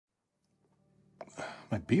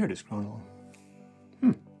My beard is growing long.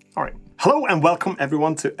 All right. Hello and welcome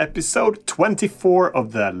everyone to episode 24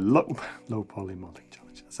 of the low poly modeling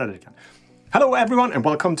challenge. I said it again. Hello everyone and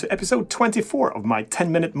welcome to episode 24 of my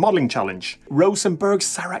 10-minute modeling challenge. Rosenberg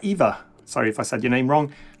Sarajevo, sorry if I said your name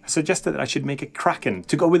wrong, suggested that I should make a Kraken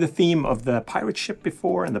to go with the theme of the pirate ship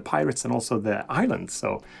before and the pirates and also the island.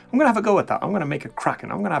 So I'm gonna have a go at that. I'm gonna make a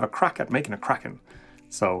Kraken. I'm gonna have a crack at making a Kraken.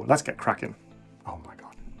 So let's get cracking. Oh my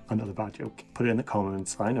God, another bad joke. Put it in the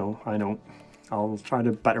comments. I know. I'll try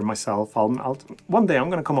to better myself. One day I'm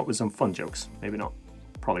gonna come up with some fun jokes. Maybe not.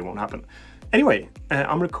 Probably won't happen. Anyway,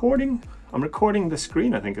 I'm recording the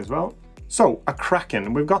screen, I think, as well. So, a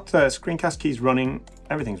Kraken. We've got the Screencast keys running.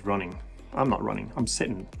 Everything's running. I'm not running. I'm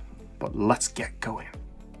sitting. But let's get going.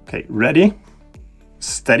 Okay, ready,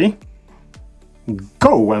 steady,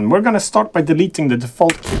 go. And we're going to start by deleting the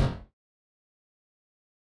default key.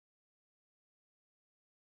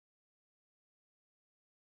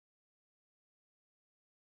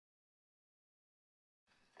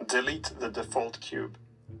 Delete the default cube.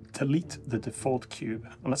 Delete the default cube.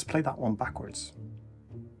 And let's play that one backwards.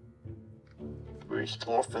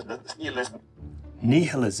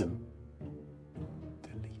 Nihilism.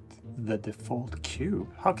 Delete the default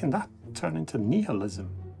cube. How can that turn into nihilism?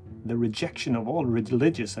 The rejection of all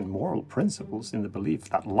religious and moral principles in the belief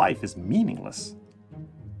that life is meaningless.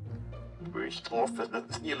 Restore the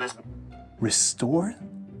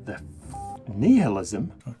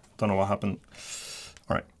nihilism? Don't know what happened.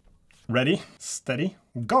 All right. Ready, steady,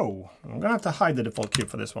 go. I'm gonna have to hide the default cube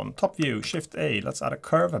for this one. Top view, Shift A. Let's add a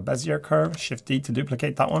curve, a Bezier curve. Shift D to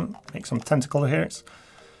duplicate that one. Make some tentacle here.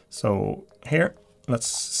 So here, let's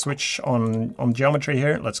switch on geometry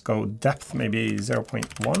here. Let's go depth, maybe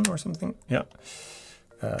 0.1 or something. Yeah.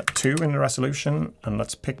 2 in the resolution. And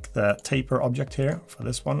let's pick the taper object here for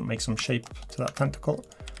this one. Make some shape to that tentacle.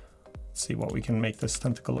 Let's see what we can make this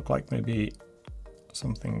tentacle look like. Maybe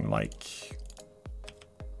something like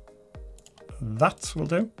that will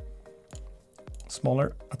do.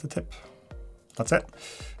 Smaller at the tip. That's it.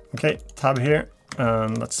 Okay, tab here,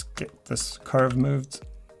 and let's get this curve moved.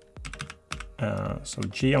 So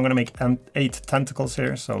G, I'm gonna make 8 tentacles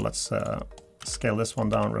here. So let's scale this one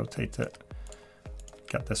down, rotate it.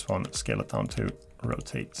 Get this one, scale it down to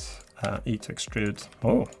rotate. E to extrude.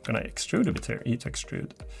 Oh, gonna extrude a bit here. E to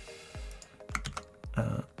extrude.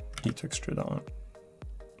 E to extrude that one.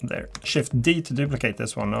 There. Shift D to duplicate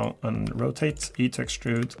this one now and rotate. E to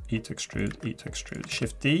extrude, E to extrude, E to extrude.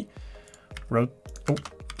 Shift D,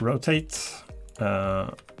 rotate,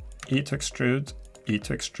 E to extrude, E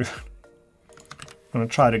to extrude. I'm going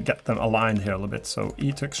to try to get them aligned here a little bit. So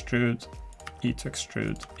E to extrude, E to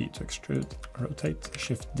extrude, E to extrude, rotate.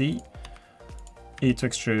 Shift D, E to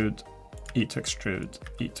extrude, E to extrude,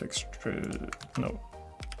 E to extrude. No,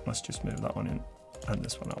 let's just move that one in and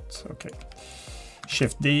this one out. Okay.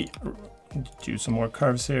 Shift D, do some more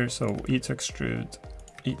curves here. So E to extrude,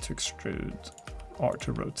 R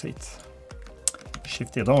to rotate.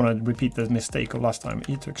 Shift D, I don't want to repeat the mistake of last time.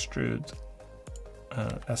 E to extrude,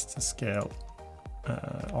 S to scale,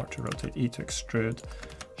 R to rotate, E to extrude.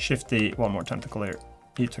 Shift D, one more tentacle here.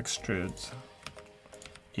 E to extrude,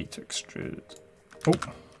 E to extrude. Oh,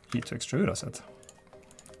 E to extrude, I said.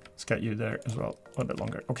 Let's get you there as well, a bit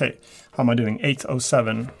longer. Okay, how am I doing?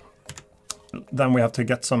 807. Then we have to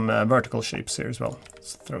get some vertical shapes here as well.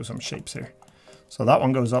 Let's throw some shapes here. So that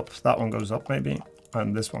one goes up maybe,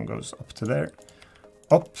 and this one goes up to there.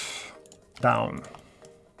 Up, down,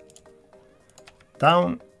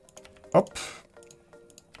 down, up.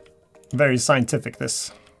 Very scientific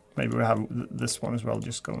this. Maybe we have this one as well,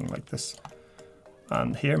 just going like this.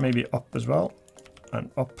 And here maybe up as well,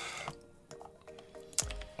 and up,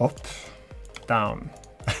 down,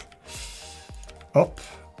 up,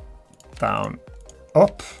 down,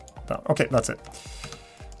 up, down. Okay, that's it.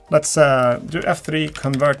 Let's do F3,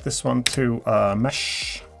 convert this one to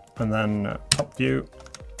mesh, and then top view.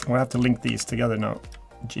 We have to link these together now.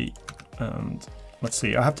 G, and let's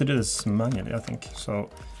see. I have to do this manually, I think. So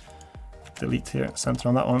delete here, center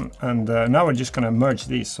on that one, and now we're just gonna merge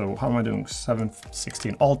these. So how am I doing?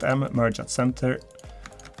 716. Alt M, merge at center.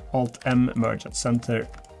 Alt M, merge at center.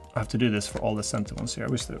 I have to do this for all the center ones here. I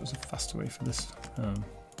wish there was a faster way for this.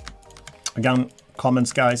 Again,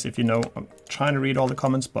 comments, guys, if you know, I'm trying to read all the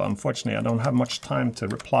comments, but unfortunately I don't have much time to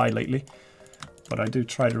reply lately. But I do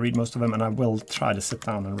try to read most of them, and I will try to sit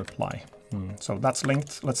down and reply. So that's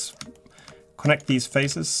linked. Let's connect these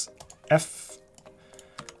faces. F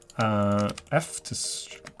to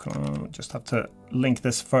just have to link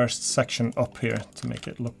this first section up here to make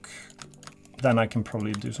it look. Then I can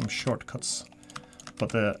probably do some shortcuts. But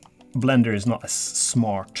the Blender is not as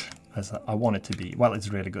smart as I want it to be. Well, it's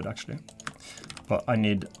really good actually, but I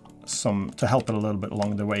need some to help it a little bit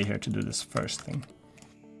along the way here to do this first thing.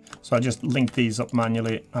 So I just link these up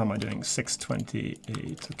manually. How am I doing?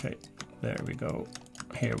 628. Okay, there we go.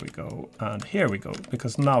 Here we go, and here we go,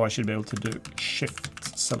 because now I should be able to do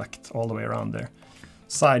shift select all the way around there.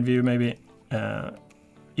 Side view maybe,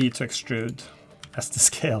 E to extrude, S to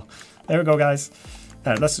scale. There we go, guys.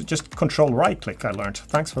 Let's just control right click, I learned.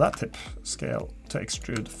 Thanks for that tip. Scale to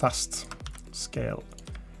extrude, fast, scale,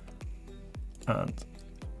 and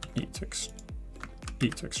E to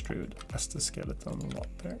extrude, S to scale it down a lot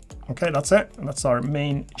there. Okay, that's it. And that's our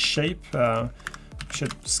main shape.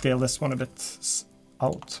 Should scale this one a bit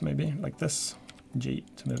out, maybe like this, G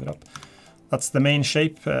to move it up. That's the main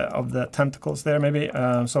shape of the tentacles there, maybe.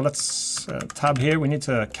 So let's tab here. We need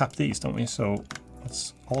to cap these, don't we? So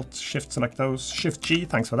let's Alt Shift select those. Shift G,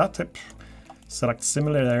 thanks for that tip. Select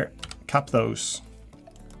similar there, cap those.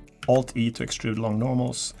 Alt E to extrude long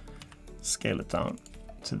normals. Scale it down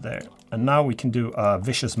to there. And now we can do a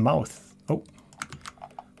vicious mouth. Oh,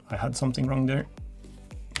 I had something wrong there.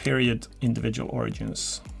 Period, individual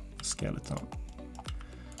origins. Scale it down.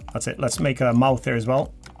 That's it. Let's make a mouth there as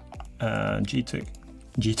well. G to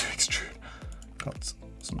extrude. Got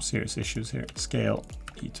some serious issues here. Scale,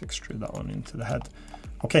 E to extrude that one into the head.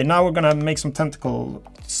 Okay, now we're gonna make some tentacle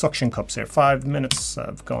suction cups here. 5 minutes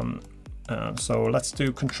have gone. So let's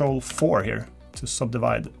do Control 4 here to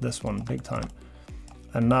subdivide this one big time.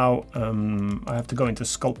 And now I have to go into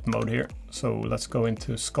sculpt mode here. So let's go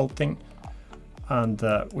into sculpting. And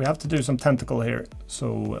we have to do some tentacle here,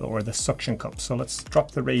 or the suction cup. So let's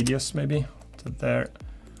drop the radius maybe to there.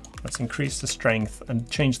 Let's increase the strength and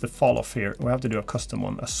change the fall off here. We have to do a custom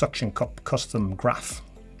one, a suction cup custom graph.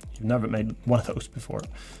 You've never made one of those before.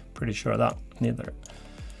 Pretty sure that neither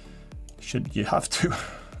should you have to.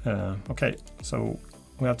 Okay, so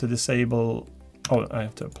we have to disable. Oh, I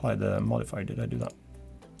have to apply the modifier. Did I do that?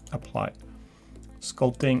 Apply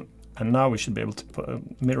sculpting, and now we should be able to put a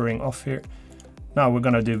mirroring off here. Now we're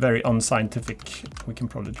gonna do very unscientific. We can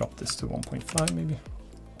probably drop this to 1.5 maybe.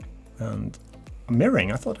 And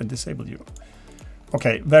mirroring, I thought I disabled you.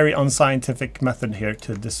 Okay, very unscientific method here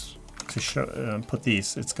to put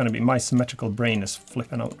these. It's gonna be, my symmetrical brain is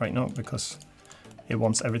flipping out right now because it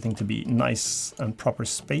wants everything to be nice and proper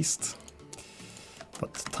spaced.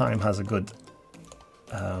 But time has a good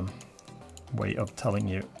way of telling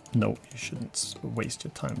you, no, you shouldn't waste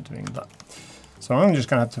your time doing that. So I'm just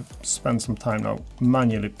gonna have to spend some time now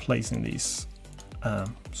manually placing these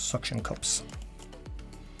suction cups.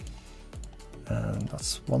 And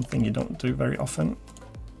that's one thing you don't do very often,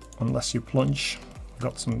 unless you plunge. I've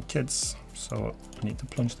got some kids, so I need to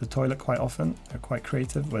plunge the toilet quite often. They're quite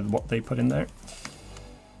creative with what they put in there.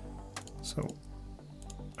 So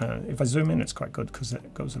if I zoom in, it's quite good because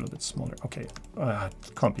it goes a little bit smaller. Okay,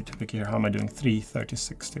 can't be too picky here. How am I doing?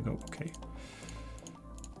 3:36 to go, okay.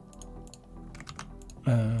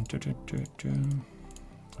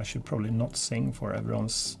 I should probably not sing for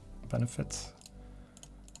everyone's benefit.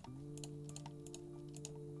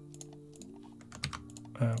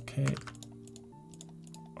 Okay.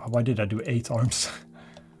 Why did I do 8 arms?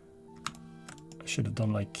 I should have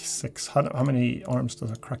done like 6. How many arms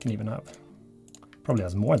does a Kraken even have? Probably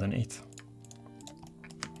has more than 8.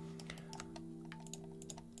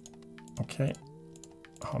 Okay.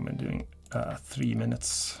 How am I doing? 3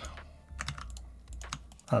 minutes.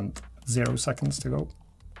 And 0 seconds to go.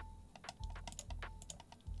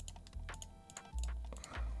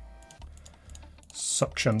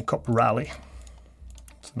 Suction cup rally.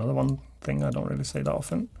 It's another one thing I don't really say that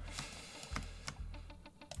often.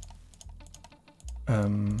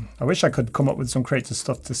 I wish I could come up with some creative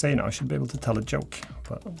stuff to say now. I should be able to tell a joke,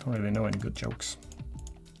 but I don't really know any good jokes.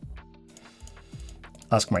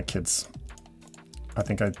 Ask my kids. I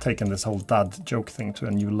think I've taken this whole dad joke thing to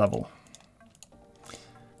a new level.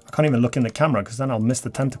 I can't even look in the camera because then I'll miss the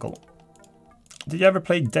tentacle. Did you ever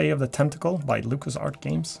play Day of the Tentacle by LucasArts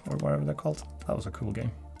Games or whatever they're called? That was a cool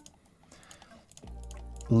game.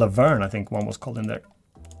 Laverne, I think one was called in there.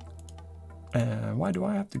 Why do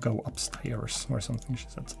I have to go upstairs or something, she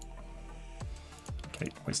said.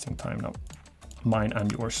 Okay, wasting time now. Mine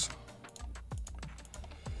and yours.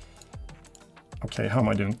 Okay, how am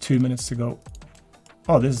I doing? 2 minutes to go.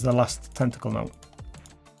 Oh, this is the last tentacle now.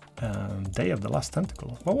 Day of the Last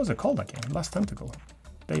Tentacle. What was it called, that game? Last Tentacle.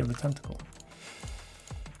 Day of the Tentacle.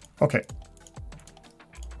 Okay.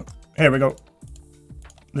 Here we go.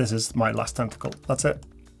 This is my last tentacle. That's it.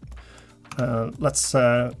 Let's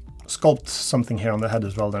sculpt something here on the head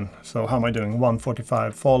as well then. So how am I doing?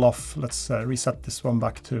 145 fall off. Let's reset this one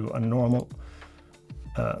back to a normal.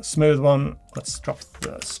 Smooth one. Let's drop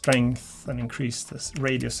the strength and increase this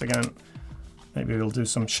radius again. Maybe we'll do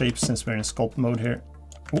some shapes since we're in sculpt mode here.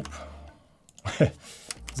 Oop.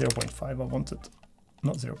 0.5 I wanted,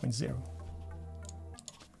 not 0.0.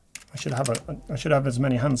 I should have as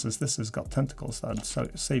many hands as this has got tentacles. That'd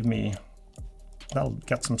save me. That'll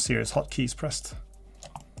get some serious hotkeys pressed.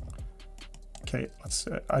 Okay, let's.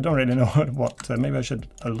 I don't really know what. Maybe I should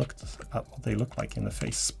have looked at what they look like in the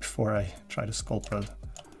face before I try to sculpt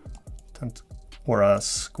a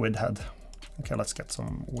squid head. Okay, let's get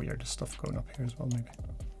some weird stuff going up here as well, maybe.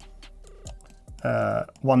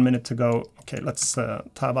 1 minute to go. Okay, let's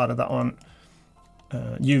tab out of that one.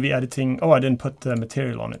 UV editing. Oh, I didn't put the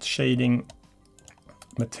material on it. Shading,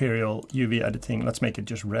 material, UV editing. Let's make it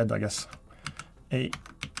just red, I guess.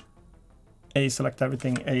 A select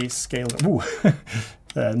everything. A scale. Ooh.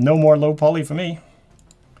 No more low poly for me.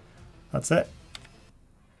 That's it.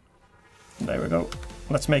 There we go.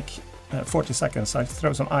 Let's make 40 seconds. I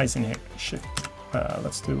throw some eyes in here. Shift.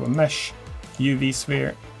 Let's do a mesh. UV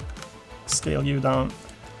sphere. Scale U down.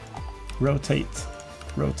 Rotate.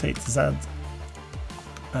 Rotate Z.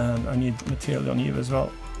 And I need material on U as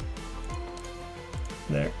well.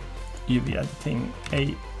 There. UV editing.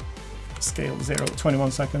 A. Scale 0.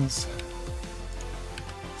 21 seconds.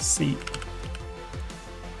 C.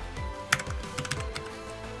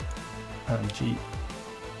 And G.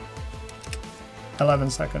 11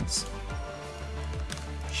 seconds.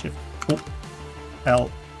 Shift L.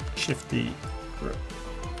 Shift D.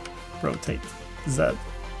 Rotate Z.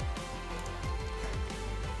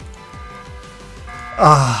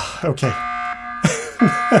 Ah, okay.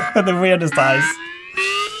 The weirdest eyes.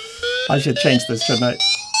 I should change this, shouldn't I?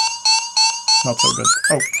 Not so good.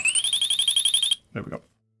 Oh. There we go.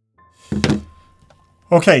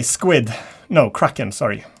 Okay, squid. No, Kraken,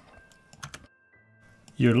 sorry.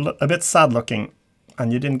 You're a bit sad looking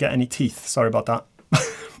and you didn't get any teeth. Sorry about that.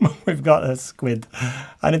 We've got a squid.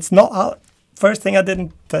 And it's not... First thing I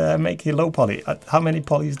didn't make a low poly. How many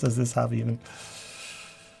polys does this have even?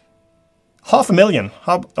 500,000.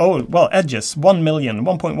 Oh, well, edges. 1 million,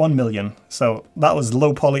 1.1 million. So that was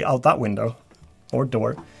low poly out that window. Or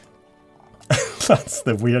door. That's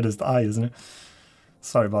the weirdest eye, isn't it?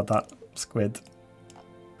 Sorry about that, squid.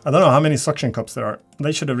 I don't know how many suction cups there are.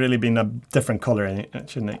 They should have really been a different color,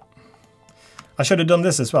 shouldn't they? I should have done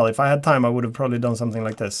this as well. If I had time, I would have probably done something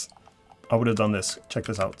like this. I would have done this. Check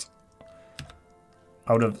this out.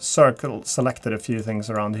 I would have selected a few things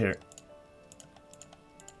around here.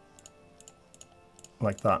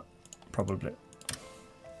 Like that, probably.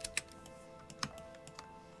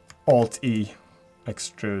 Alt-E,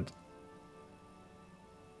 extrude.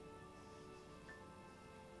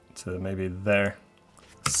 To maybe there.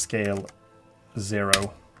 Scale 0.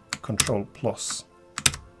 Control plus.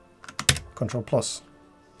 Control plus.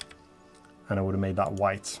 And I would have made that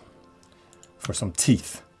white. For some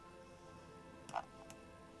teeth.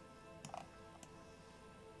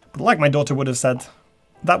 But like my daughter would have said,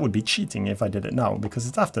 that would be cheating if I did it now, because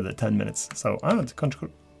it's after the 10 minutes. So I have to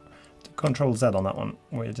control Z on that one,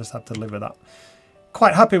 where you just have to live with that.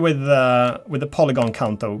 Quite happy with the polygon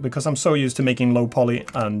count though, because I'm so used to making low poly,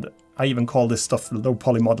 and I even call this stuff the low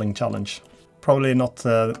poly modeling challenge. Probably not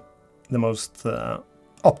the most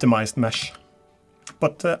optimized mesh.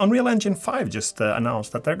 But Unreal Engine 5 just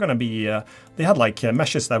announced that they're going to be... they had like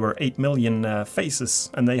meshes that were 8 million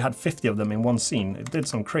faces, and they had 50 of them in one scene. It did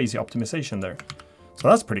some crazy optimization there. So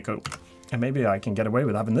that's pretty cool. And maybe I can get away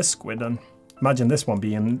with having this squid, and imagine this one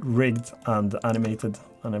being rigged and animated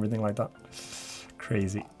and everything like that.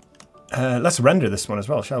 Crazy. Let's render this one as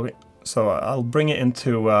well, shall we? So I'll bring it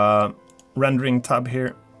into rendering tab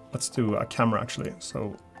here. Let's do a camera actually.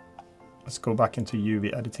 So let's go back into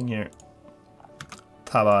UV editing here.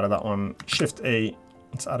 Tab out of that one. Shift A.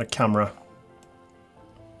 Let's add a camera.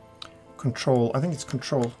 Control. I think it's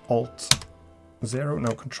Control Alt 0.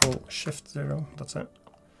 No, Control Shift 0. That's it.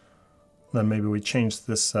 Then maybe we change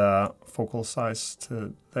this focal size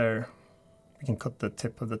to there. We can cut the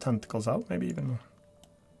tip of the tentacles out, maybe even.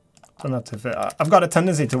 Don't have to fit. I've got a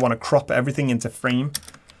tendency to want to crop everything into frame,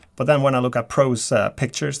 but then when I look at pros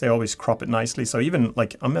pictures, they always crop it nicely. So even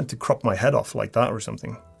like I'm meant to crop my head off like that or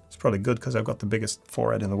something. It's probably good because I've got the biggest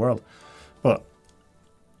forehead in the world. But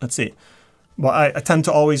let's see. Well, I tend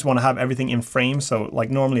to always want to have everything in frame. So like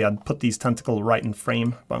normally I'd put these tentacles right in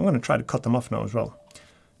frame, but I'm going to try to cut them off now as well.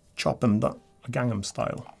 Chop them Gangnam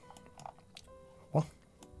style. What?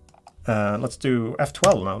 Let's do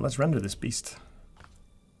F12 now. Let's render this beast.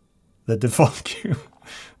 The default cube.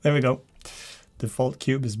 There we go. Default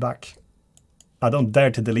cube is back. I don't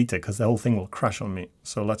dare to delete it because the whole thing will crash on me.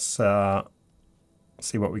 So let's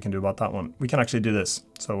see what we can do about that one. We can actually do this.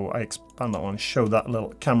 So I expand that one, show that little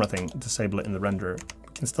camera thing, disable it in the renderer.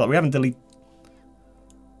 We can still, we haven't deleted.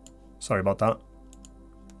 Sorry about that.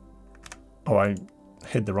 Oh, I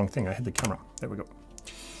hid the wrong thing. I hid the camera. There we go.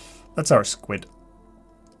 That's our squid.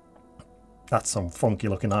 That's some funky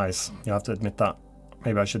looking eyes. You have to admit that.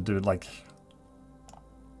 Maybe I should do it like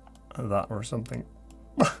that or something.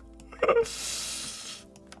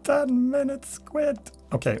 10-minute squid.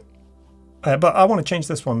 Okay. But I want to change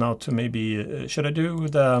this one now to maybe, should I do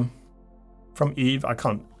the, from Eve? I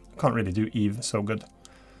can't really do Eve so good.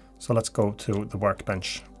 So let's go to the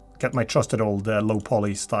workbench. Get my trusted old low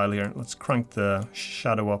poly style here. Let's crank the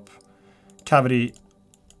shadow up. Cavity.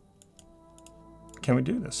 Can we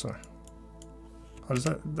do this or? How does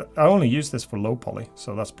that? I only use this for low poly,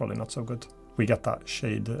 so that's probably not so good. We get that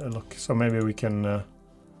shade look. So maybe we can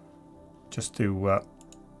just do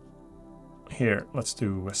here. Let's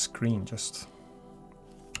do a screen just.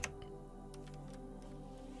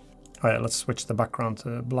 Oh yeah, let's switch the background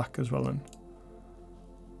to black as well then.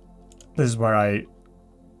 This is where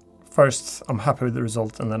first I'm happy with the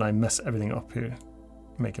result and then I mess everything up here.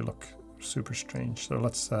 Make it look super strange. So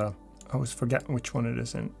let's, I always forget which one it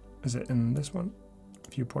is in. Is it in this one?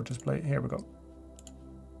 Viewport display, here we go.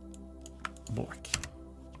 Black,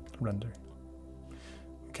 render.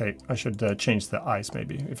 Okay, I should change the eyes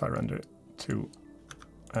maybe if I render it to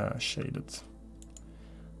shaded.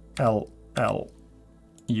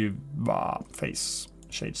 Face,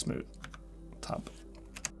 shade smooth, tab.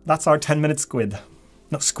 That's our 10-minute squid.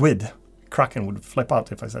 No, squid. Kraken would flip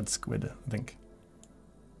out if I said squid, I think.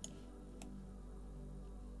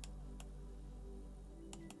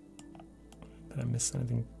 Did I miss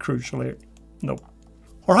anything crucial here? Nope.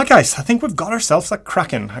 Alright guys, I think we've got ourselves a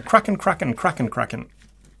Kraken. A Kraken.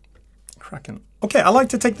 Okay, I'd like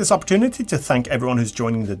to take this opportunity to thank everyone who's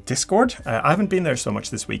joining the Discord. I haven't been there so much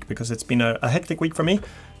this week because it's been a hectic week for me,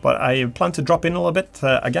 but I plan to drop in a little bit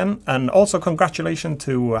again. And also congratulations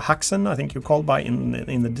to Haxon, I think you called by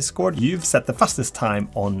in the Discord. You've set the fastest time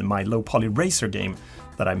on my low poly racer game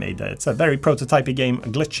that I made. It's a very prototypey game, a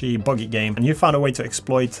glitchy, buggy game, and you found a way to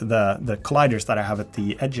exploit the colliders that I have at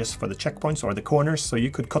the edges for the checkpoints or the corners, so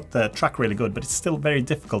you could cut the track really good, but it's still very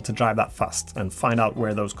difficult to drive that fast and find out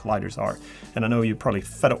where those colliders are. And I know you're probably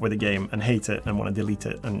fed up with the game and hate it and want to delete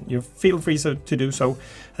it, and you feel free to do so.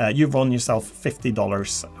 You've won yourself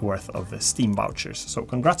 $50 worth of Steam vouchers, so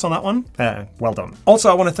congrats on that one. Well done.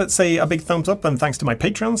 Also, I wanted to say a big thumbs up and thanks to my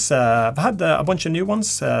patrons. I've had a bunch of new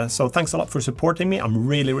ones, so thanks a lot for supporting me.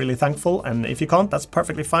 I'm really thankful, and if you can't, that's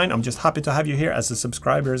perfectly fine. I'm just happy to have you here as a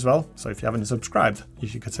subscriber as well, so if you haven't subscribed, you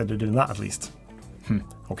should consider doing that at least.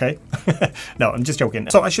 Okay. No, I'm just joking.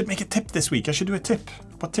 So I should make a tip this week. I should do a tip.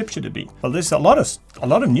 What tip should it be? Well, there's a lot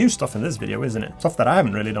of new stuff in this video, isn't it? Stuff that I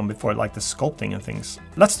haven't really done before, like the sculpting and things.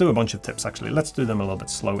 Let's do a bunch of tips actually. Let's do them a little bit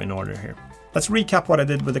slow in order here. Let's recap what I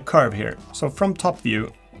did with the curve here. So from top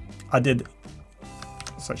view, I did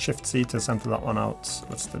Shift C to center that one out.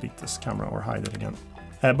 Let's delete this camera or hide it again.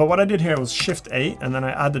 But what I did here was Shift A, and then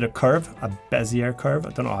I added a curve, a Bezier curve.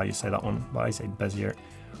 I don't know how you say that one, but I say Bezier.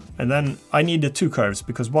 And then I needed two curves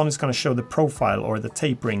because one is going to show the profile or the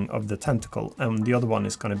tapering of the tentacle, and the other one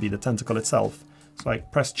is going to be the tentacle itself. So I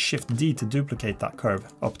pressed Shift D to duplicate that curve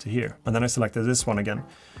up to here. And then I selected this one again.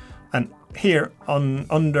 And here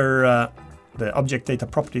under the Object Data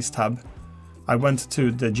Properties tab, I went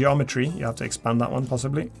to the geometry. You have to expand that one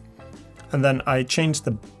possibly. And then I changed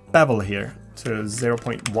the bevel here to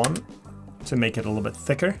 0.1 to make it a little bit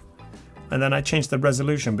thicker. And then I changed the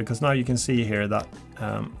resolution because now you can see here that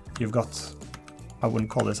you've got, I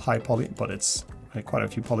wouldn't call this high poly, but it's quite a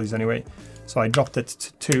few polys anyway. So I dropped it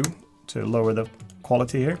to 2 to lower the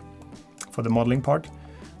quality here for the modeling part.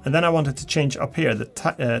 And then I wanted to change up here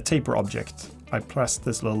the taper object. I pressed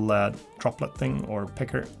this little droplet thing or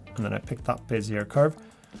picker, and then I picked that Bezier curve.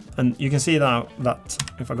 And you can see now that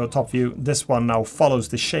if I go top view, this one now follows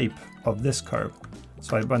the shape of this curve.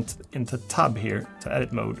 So I went into tab here to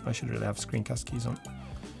edit mode. I should really have screencast keys on.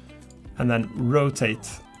 And then rotate,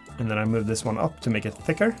 and then I move this one up to make it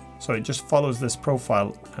thicker. So it just follows this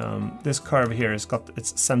profile. This curve here has got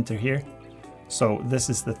its center here. So this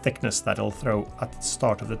is the thickness that it'll throw at the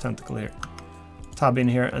start of the tentacle here. Tab in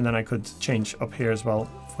here, and then I could change up here as well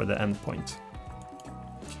for the end point.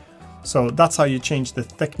 So that's how you change the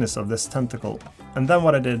thickness of this tentacle. And then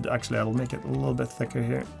what I did, actually, I'll make it a little bit thicker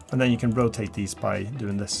here. And then you can rotate these by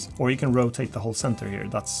doing this. Or you can rotate the whole center here.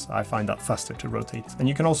 I find that faster to rotate. And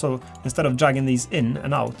you can also, instead of dragging these in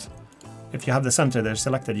and out, if you have the center there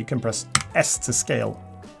selected, you can press S to scale.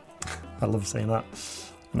 I love saying that.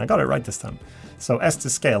 And I got it right this time. So S to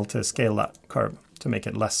scale that curve. to make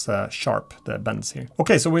it less sharp, the bends here.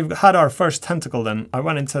 Okay, so we've had our first tentacle then. I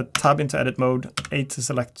went into tab into edit mode, A to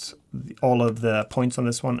select all of the points on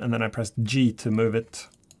this one, and then I pressed G to move it.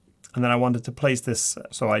 And then I wanted to place this,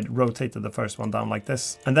 so I rotated the first one down like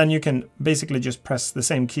this. And then you can basically just press the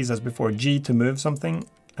same keys as before, G to move something,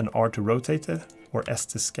 and R to rotate it, or S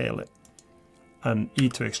to scale it, and E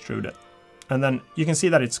to extrude it. And then you can see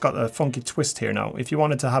that it's got a funky twist here now. If you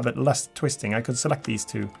wanted to have it less twisting, I could select these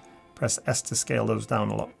two, press S to scale those down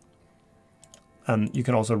a lot. And you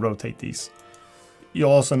can also rotate these.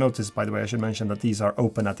 You'll also notice, by the way, I should mention that these are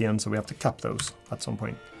open at the end, so we have to cap those at some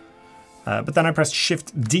point. But then I pressed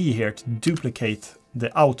Shift D here to duplicate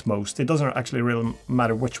the outmost. It doesn't actually really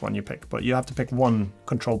matter which one you pick, but you have to pick one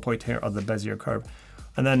control point here of the Bezier curve.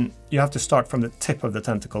 And then you have to start from the tip of the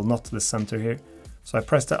tentacle, not the center here. So I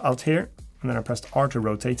pressed it out here, and then I pressed R to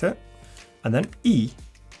rotate it, and then E,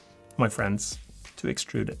 my friends, to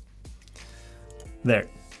extrude it. There,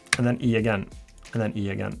 and then E again, and then E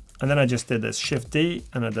again. And then I just did this Shift D,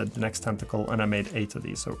 and I did the next tentacle, and I made 8 of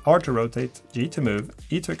these. So R to rotate, G to move,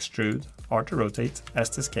 E to extrude, R to rotate, S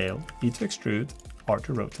to scale, E to extrude, R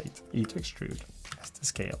to rotate, E to extrude, S to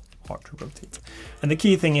scale, R to rotate. And the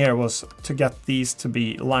key thing here was to get these to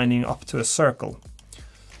be lining up to a circle.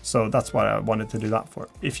 So that's what I wanted to do that for.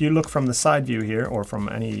 If you look from the side view here, or from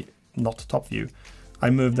any not top view,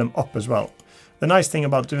 I moved them up as well. The nice thing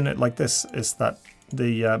about doing it like this is that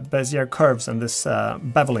the Bezier curves and this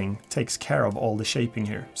beveling takes care of all the shaping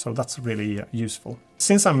here. So that's really useful.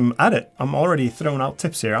 Since I'm at it, I'm already throwing out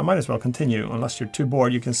tips here. I might as well continue. Unless you're too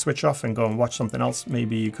bored, you can switch off and go and watch something else.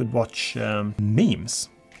 Maybe you could watch memes.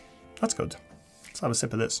 That's good. Let's have a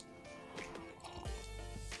sip of this.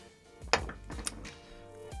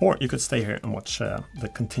 Or you could stay here and watch the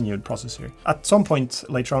continued process here. At some point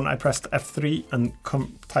later on, I pressed F3 and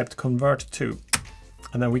typed convert to.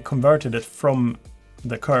 And then we converted it from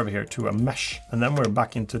the curve here to a mesh. And then we're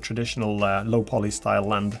back into traditional low poly style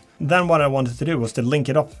land. Then what I wanted to do was to link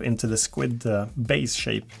it up into the squid base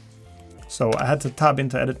shape. So I had to tab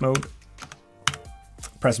into edit mode,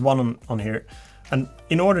 press 1 on here. And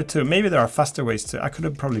in order to, maybe there are faster ways to, I could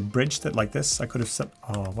have probably bridged it like this. I could have said,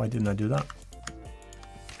 oh, why didn't I do that?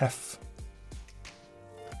 F.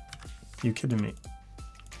 You kidding me?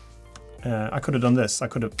 I could have done this. I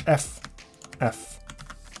could have F.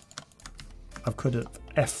 I could have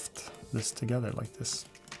F'd this together like this.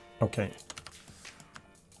 Okay.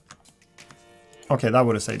 Okay, that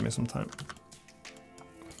would have saved me some time.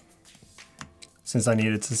 Since I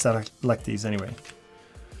needed to select these anyway.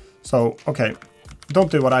 So, okay. Don't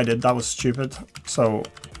do what I did. That was stupid. So,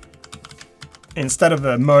 instead of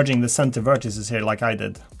merging the center vertices here like I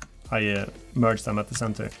did, I merged them at the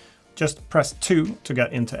center. Just press 2 to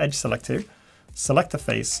get into edge select here. Select the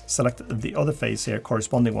face, select the other face here,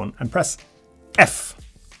 corresponding one, and press F,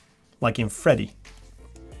 like in Freddy.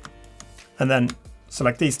 And then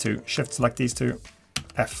select these two, shift select these two,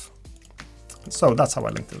 F. So that's how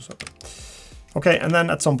I linked those up. Okay, and then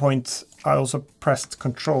at some point I also pressed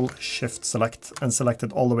Control Shift Select and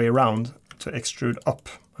selected all the way around to extrude up.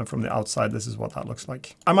 And from the outside, this is what that looks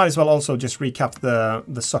like. I might as well also just recap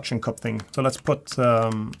the suction cup thing. So let's put a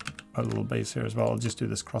little base here as well. I'll just do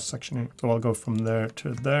this cross section here. So I'll go from there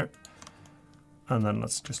to there. And then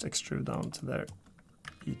let's just extrude down to there.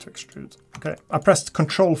 E to extrude. Okay, I pressed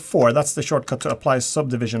Control 4. That's the shortcut to apply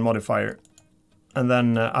subdivision modifier. And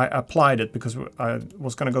then I applied it because I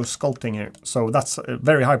was going to go sculpting here. So that's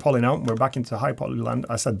very high poly now. We're back into high poly land.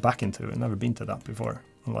 I said back into, I've never been to that before,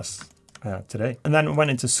 unless today. And then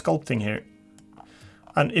went into sculpting here.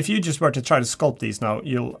 And if you just were to try to sculpt these now,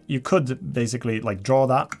 you could basically like draw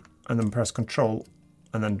that and then press Control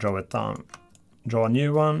and then draw it down. Draw a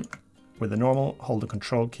new one with the normal, hold the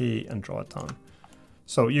Control key and draw it down.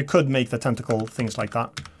 So you could make the tentacle things like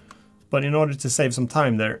that. But in order to save some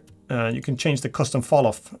time there, you can change the custom fall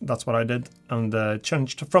off. That's what I did. And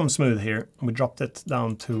changed from smooth here. We dropped it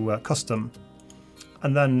down to custom.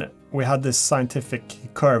 And then we had this scientific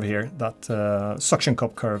curve here, that suction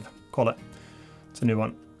cup curve, call it. It's a new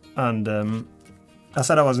one. And I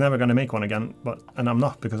said I was never going to make one again, and I'm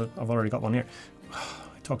not because I've already got one here.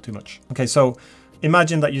 I talk too much. Okay, so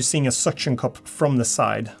imagine that you're seeing a suction cup from the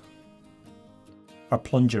side. Or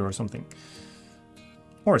plunger or something.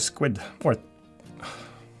 Or a squid. Or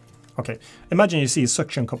okay, imagine you see a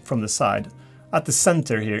suction cup from the side. At the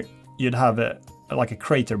center here, you'd have like a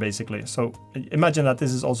crater basically. So imagine that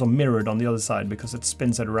this is also mirrored on the other side because it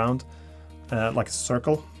spins it around like a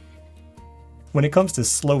circle. When it comes to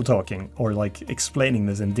slow talking or like explaining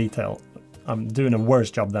this in detail, I'm doing a worse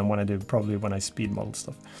job than when I do probably when I speed model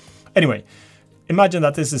stuff. Anyway, imagine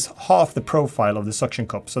that this is half the profile of the suction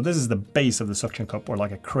cup. So this is the base of the suction cup, or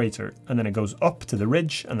like a crater, and then it goes up to the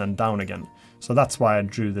ridge and then down again. So that's why I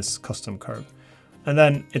drew this custom curve. And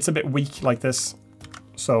then it's a bit weak like this.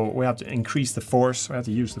 So we have to increase the force. We have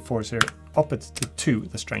to use the force here, up it to 2,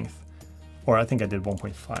 the strength. Or I think I did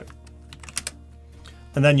 1.5.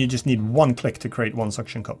 And then you just need 1 click to create 1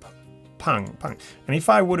 suction cup. Pang, pang. And if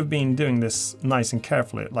I would have been doing this nice and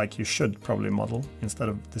carefully, like you should probably model, instead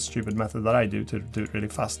of the stupid method that I do to do it really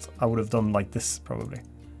fast, I would have done like this probably.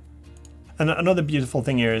 And another beautiful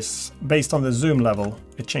thing here is, based on the zoom level,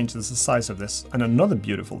 it changes the size of this. And another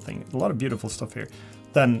beautiful thing, a lot of beautiful stuff here,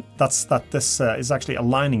 then that's that this is actually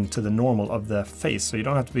aligning to the normal of the face. So you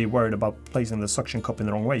don't have to be worried about placing the suction cup in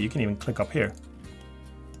the wrong way. You can even click up here.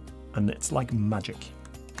 And it's like magic.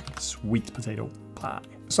 Sweet potato pie.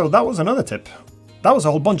 So that was another tip. That was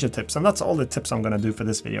a whole bunch of tips, and that's all the tips I'm gonna do for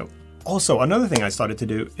this video. Also, another thing I started to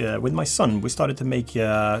do with my son, we started to make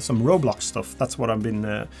some Roblox stuff. That's what I've been...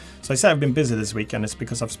 so I say I've been busy this week, and it's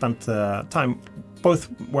because I've spent time both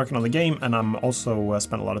working on the game, and I'm also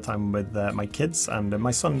spent a lot of time with my kids, and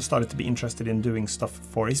my son started to be interested in doing stuff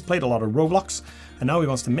for... He's played a lot of Roblox, and now he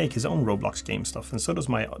wants to make his own Roblox game stuff, and so does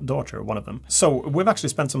my daughter, one of them. So we've actually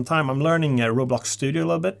spent some time. I'm learning Roblox Studio a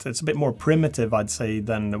little bit. It's a bit more primitive, I'd say,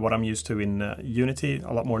 than what I'm used to in Unity.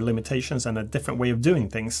 A lot more limitations and a different way of doing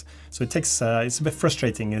things. So it takes, it's a bit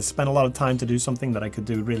frustrating. I spent a lot of time to do something that I could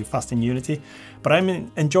do really fast in Unity, but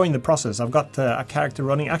I'm enjoying the process. I've got a character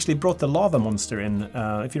running. I actually brought the lava monster in.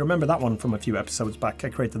 If you remember that one from a few episodes back, I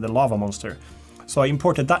created the lava monster. So I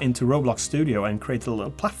imported that into Roblox Studio and created a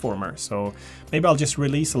little platformer. So maybe I'll just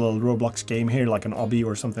release a little Roblox game here, like an obby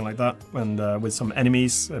or something like that, and with some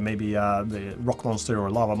enemies, maybe the rock monster or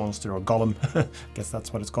lava monster or golem. I guess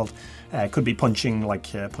that's what it's called. Could be punching,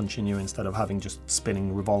 like punching you instead of having just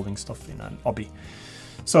spinning, revolving stuff in an obby.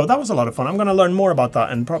 So that was a lot of fun. I'm going to learn more about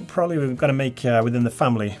that, and probably we're going to make within the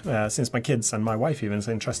family, since my kids and my wife even is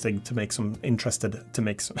interested to make some.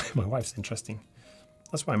 My wife's interesting.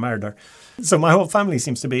 That's why I married her. So my whole family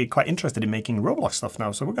seems to be quite interested in making Roblox stuff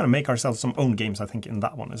now. So we're going to make ourselves some own games, I think, in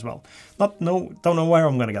that one as well. Don't know where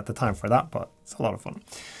I'm going to get the time for that, but it's a lot of fun.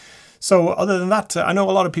 So other than that, I know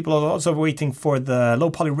a lot of people are also waiting for the low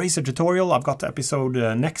poly racer tutorial. I've got the episode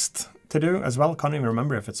next to do as well. Can't even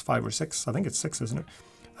remember if it's 5 or 6. I think it's 6, isn't it?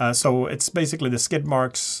 So it's basically the skid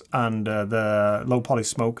marks and the low poly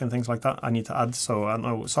smoke and things like that I need to add. So I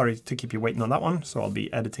know, sorry to keep you waiting on that one. So I'll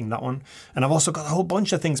be editing that one. And I've also got a whole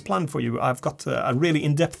bunch of things planned for you. I've got a really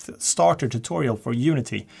in-depth starter tutorial for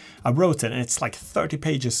Unity. I wrote it, and it's like 30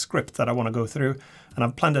 pages script that I want to go through. And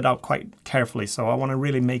I've planned it out quite carefully, so I want to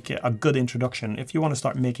really make it a good introduction. If you want to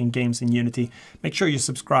start making games in Unity, make sure you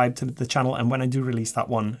subscribe to the channel, and when I do release that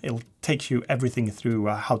one, it'll take you everything through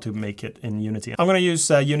how to make it in Unity. I'm going to use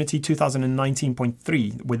Unity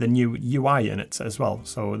 2019.3 with a new UI in it as well,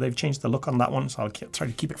 so they've changed the look on that one, so I'll try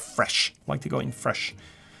to keep it fresh. I like to go in fresh,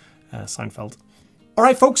 Seinfeld.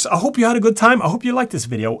 Alright folks, I hope you had a good time. I hope you liked this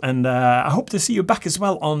video, and I hope to see you back as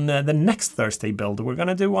well on the next Thursday build. We're going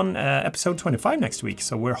to do one episode 25 next week,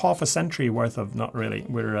 so we're half a century worth of, not really,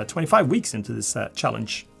 we're 25 weeks into this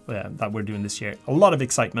challenge that we're doing this year. A lot of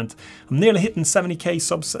excitement. I'm nearly hitting 70k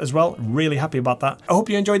subs as well. Really happy about that. I hope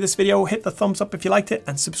you enjoyed this video. Hit the thumbs up if you liked it,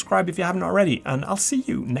 and subscribe if you haven't already, and I'll see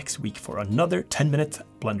you next week for another 10-minute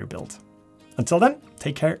Blender build. Until then,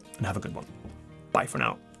 take care and have a good one. Bye for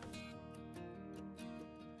now.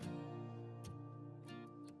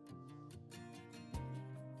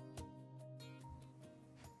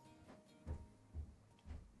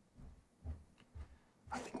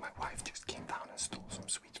 I think my wife just came down and stole some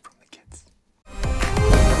sweets from me.